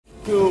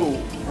2,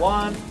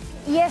 1.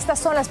 Y estas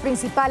son las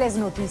principales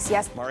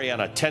noticias.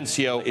 Mariana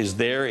Tencio is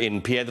there in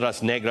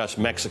Piedras Negras,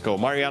 Mexico.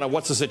 Mariana,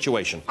 what's the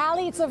situation?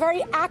 Ali, it's a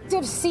very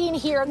active scene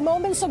here.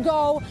 Moments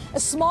ago, a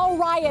small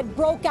riot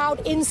broke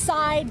out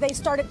inside. They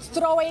started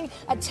throwing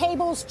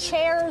tables,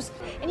 chairs,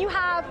 and you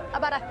have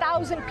about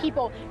 1,000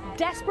 people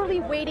desperately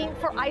waiting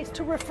for ICE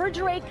to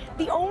refrigerate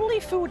the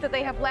only food that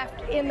they have left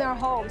in their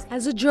homes.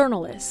 As a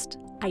journalist,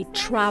 I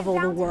travel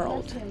the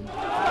world. This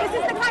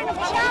is the kind of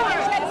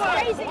challenge that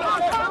is facing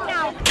Hong Kong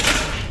now.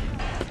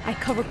 I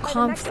cover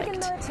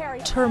conflict,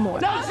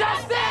 turmoil. No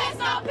justice,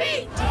 no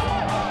peace!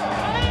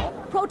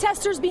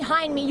 Protesters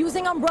behind me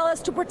using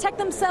umbrellas to protect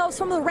themselves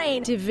from the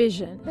rain.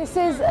 Division. This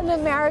is an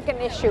American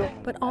issue.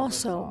 But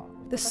also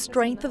the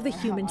strength of the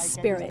human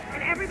spirit.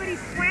 And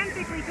everybody's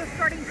frantically just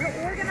starting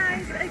to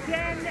organize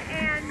again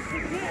and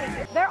to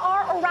dig. There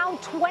are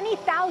around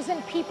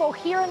 20,000 people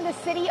here in the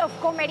city of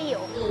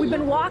Comerío. We've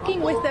been walking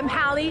with them,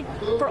 Hallie,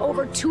 for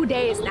over 2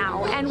 days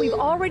now, and we've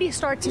already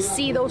started to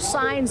see those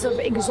signs of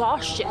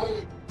exhaustion.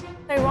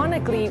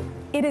 Ironically,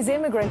 it is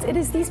immigrants, it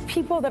is these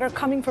people that are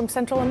coming from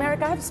Central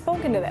America, I've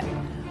spoken to them,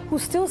 who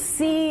still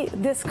see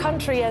this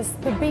country as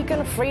the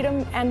beacon of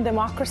freedom and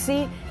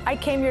democracy. I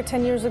came here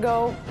 10 years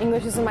ago,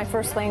 English isn't my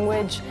first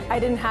language, I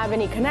didn't have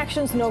any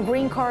connections, no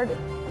green card,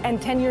 and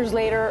 10 years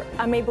later,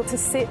 I'm able to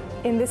sit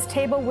in this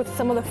table with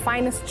some of the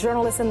finest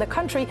journalists in the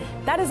country.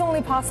 That is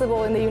only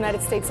possible in the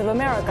United States of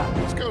America.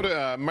 Let's go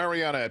to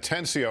Mariana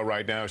Tencio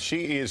right now.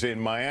 She is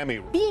in Miami.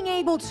 Being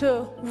able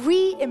to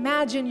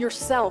reimagine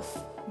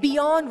yourself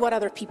beyond what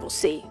other people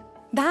see.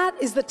 That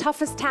is the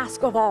toughest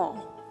task of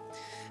all,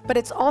 but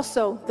it's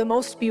also the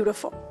most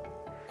beautiful.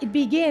 It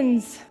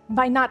begins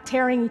by not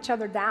tearing each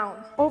other down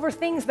over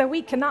things that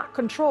we cannot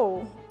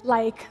control,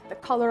 like the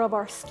color of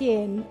our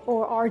skin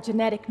or our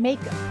genetic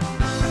makeup.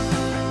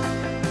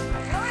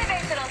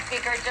 Motivational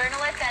speaker,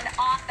 journalist, and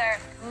author,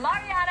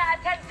 Mariana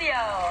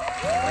Tencio.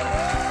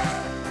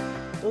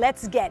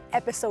 Let's get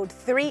episode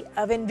 3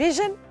 of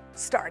Envision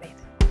started.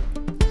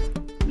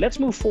 Let's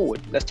move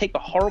forward. Let's take the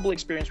horrible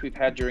experience we've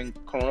had during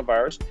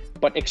coronavirus,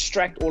 but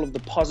extract all of the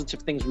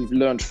positive things we've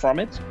learned from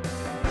it.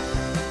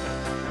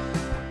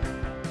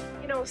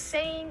 You know,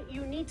 saying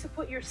you need to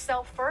put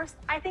yourself first,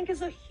 I think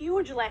is a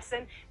huge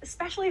lesson,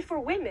 especially for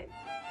women.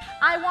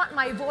 I want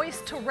my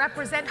voice to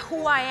represent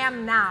who I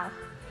am now.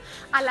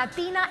 A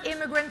Latina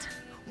immigrant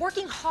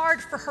working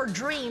hard for her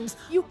dreams.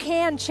 You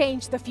can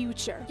change the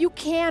future. You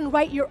can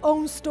write your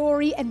own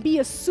story and be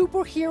a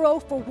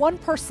superhero for one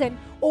person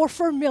or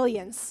for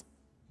millions.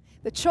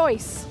 The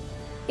choice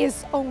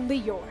is only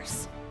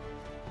yours.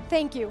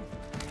 Thank you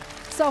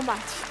so much.